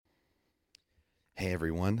Hey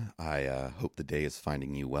everyone, I hope the day is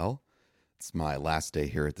finding you well. It's my last day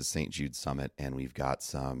here at the St. Jude Summit, and we've got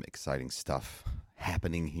some exciting stuff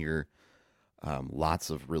happening here.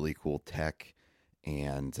 Lots of really cool tech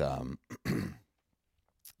and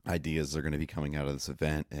ideas are going to be coming out of this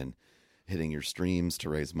event and hitting your streams to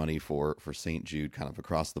raise money for St. Jude kind of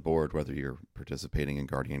across the board, whether you're participating in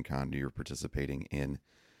Guardian Con or you're participating in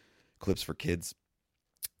Clips for Kids,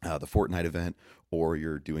 the Fortnite event, or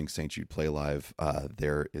you're doing St. Jude Play Live.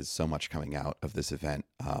 There is so much coming out of this event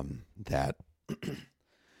that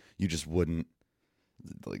you just wouldn't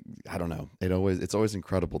like. I don't know. It's always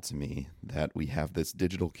incredible to me that we have this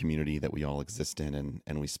digital community that we all exist in,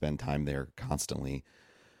 and we spend time there constantly.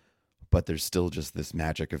 But there's still just this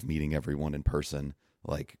magic of meeting everyone in person,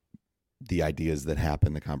 like the ideas that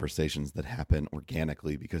happen, the conversations that happen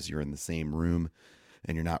organically because you're in the same room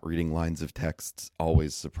and you're not reading lines of text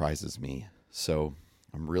always surprises me. So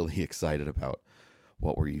I'm really excited about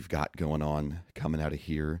what we've got going on coming out of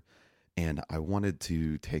here. And I wanted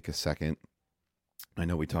to take a second. I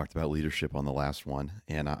know we talked about leadership on the last one,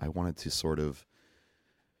 and I wanted to sort of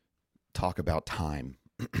talk about time.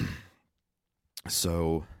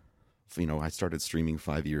 So, I started streaming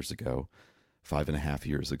 5 years ago, 5.5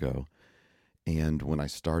 years ago. And when I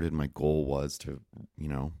started, my goal was to,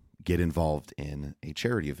 get involved in a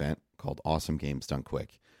charity event called Awesome Games Done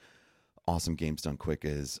Quick. Awesome Games Done Quick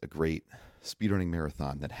is a great speedrunning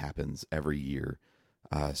marathon that happens every year.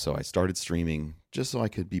 So I started streaming just so I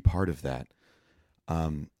could be part of that.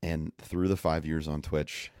 And through the 5 years on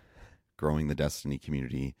Twitch, growing the Destiny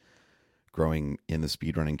community, growing in the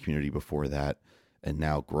speedrunning community before that, and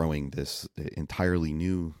now growing this entirely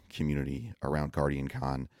new community around Guardian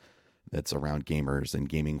Con that's around gamers and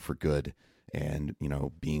gaming for good, and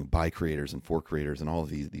being by creators and for creators, and all of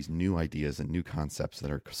these new ideas and new concepts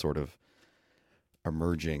that are sort of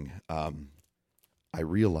emerging. I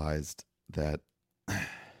realized that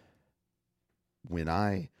when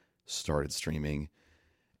I started streaming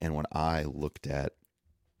and when I looked at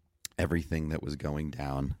everything that was going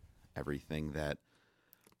down, everything that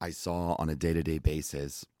I saw on a day-to-day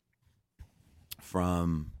basis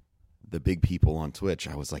from the big people on Twitch,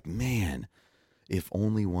 I was like, man, if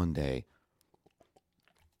only one day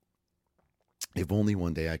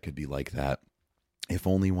I could be like that. If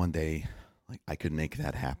only one day I could make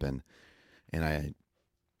that happen. And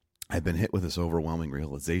I've been hit with this overwhelming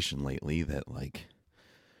realization lately that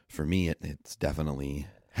for me it's definitely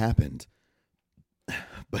happened.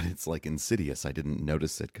 But it's insidious. I didn't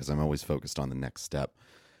notice it because I'm always focused on the next step.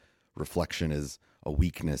 Reflection is a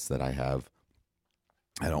weakness that I have.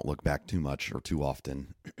 I don't look back too much or too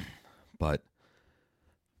often. But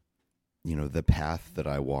the path that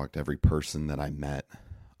I walked, every person that I met,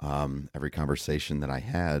 every conversation that I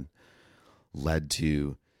had led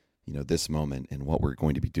to, this moment and what we're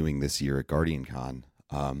going to be doing this year at Guardian Con.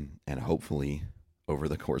 And hopefully over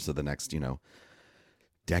the course of the next,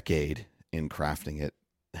 decade in crafting it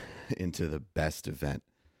into the best event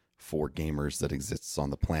for gamers that exists on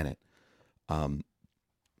the planet.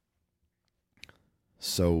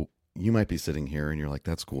 So you might be sitting here and you're like,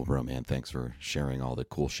 that's cool, bro, man. Thanks for sharing all the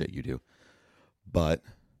cool shit you do. But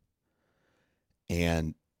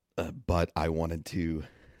I wanted to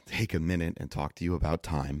take a minute and talk to you about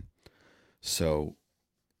time. So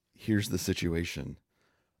here's the situation.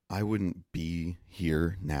 I wouldn't be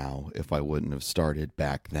here now if I wouldn't have started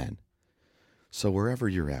back then. So wherever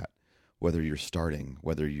you're at, whether you're starting,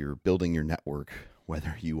 whether you're building your network,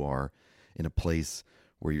 whether you are in a place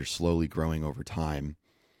where you're slowly growing over time,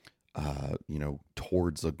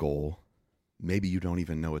 towards a goal. Maybe you don't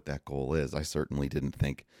even know what that goal is. I certainly didn't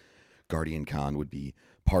think Guardian Con would be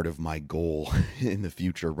part of my goal in the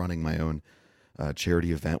future, running my own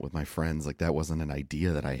charity event with my friends. That wasn't an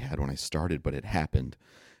idea that I had when I started, but it happened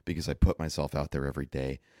because I put myself out there every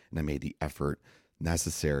day and I made the effort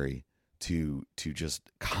necessary to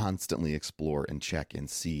just constantly explore and check and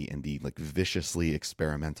see and be viciously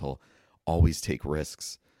experimental, always take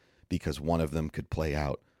risks because one of them could play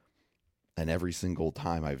out. And every single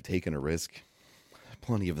time I've taken a risk,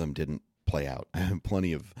 plenty of them didn't play out. I have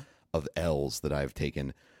plenty of L's that I've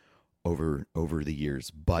taken over the years.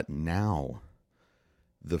 But now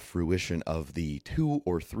the fruition of the 2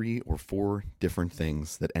 or 3 or 4 different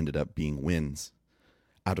things that ended up being wins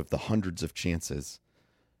out of the hundreds of chances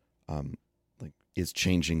is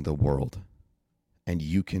changing the world. And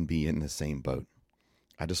you can be in the same boat.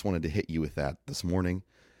 I just wanted to hit you with that this morning.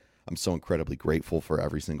 I'm so incredibly grateful for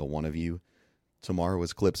every single one of you. Tomorrow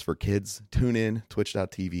is Clips for Kids. Tune in,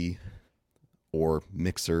 twitch.tv or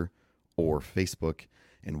Mixer or Facebook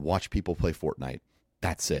and watch people play Fortnite.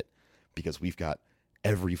 That's it. Because we've got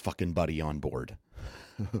every fucking buddy on board.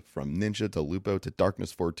 from Ninja to Lupo to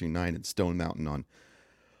Darkness429 and Stone Mountain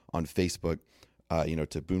on Facebook,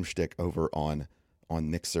 to Boomstick over on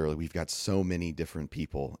Mixer. We've got so many different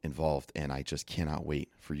people involved, and I just cannot wait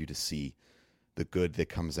for you to see the good that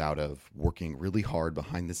comes out of working really hard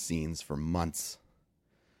behind the scenes for months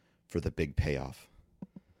for the big payoff.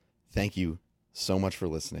 Thank you so much for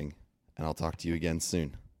listening, and I'll talk to you again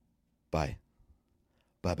soon. Bye.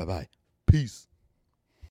 Bye. Peace.